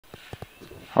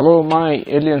Hello my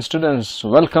alien students,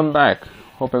 welcome back.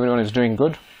 Hope everyone is doing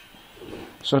good.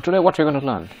 So today what we're going to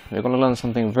learn? We're going to learn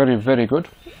something very good.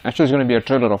 Actually it's going to be a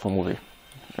trailer of a movie.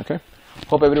 Okay.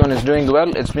 Hope everyone is doing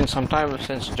well. It's been some time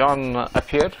since John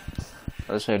appeared.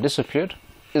 Let's say disappeared,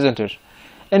 isn't it?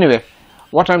 Anyway,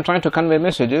 what I'm trying to convey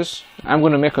message is I'm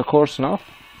going to make a course now.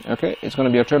 Okay, it's going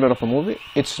to be a trailer of a movie.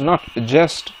 It's not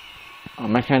just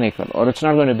mechanical, or it's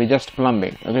not going to be just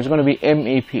plumbing. Okay, it's going to be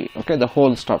MEP. Okay, the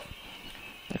whole stuff.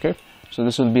 Okay, so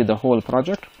this will be the whole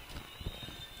project.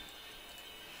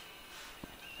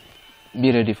 Be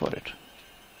ready for it.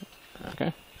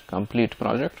 Okay, complete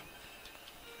project.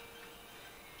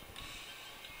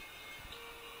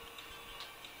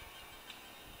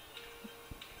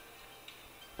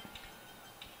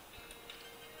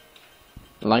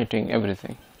 Lighting,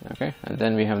 everything. Okay, and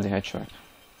then we have the HVAC.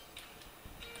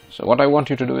 So what I want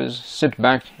you to do is sit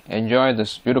back, enjoy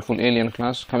this beautiful alien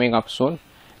class coming up soon.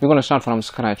 We're going to start from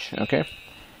scratch. Okay,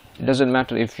 it doesn't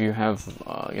matter if you have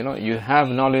you have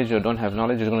knowledge or don't have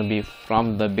knowledge. It's going to be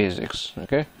from the basics.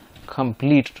 Okay,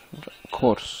 complete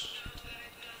course,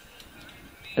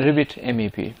 Revit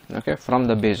MEP. Okay, from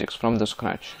the basics, from the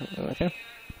scratch. Okay,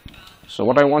 so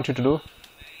what I want you to do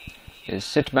is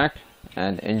sit back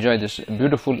and enjoy this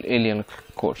beautiful alien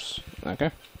course.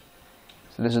 Okay,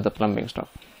 so this is the plumbing stuff.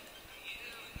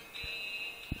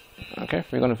 Okay,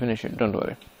 we're going to finish it, don't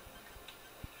worry.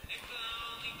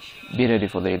 Be ready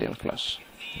for the alien class.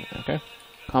 Okay,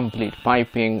 complete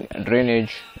piping,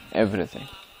 drainage, everything.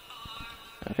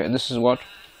 Okay, this is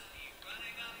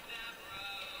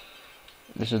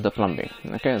the plumbing.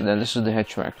 Okay, then this is the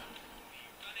HVAC.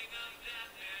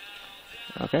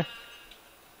 Okay,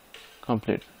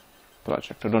 complete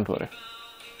project, so don't worry.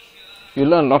 You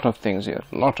learn a lot of things here,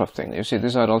 lot of things. You see,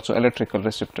 these are also electrical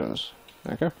receptors.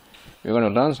 Okay, you're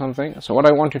going to learn something. So what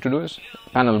I want you to do is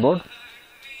panel board.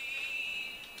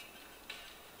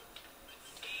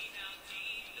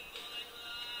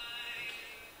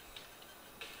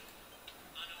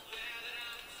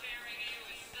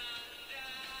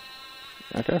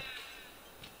 Okay,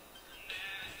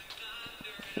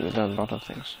 you learn a lot of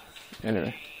things.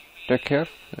 Anyway, take care.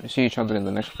 We see each other in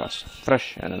the next class,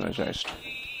 fresh and energized.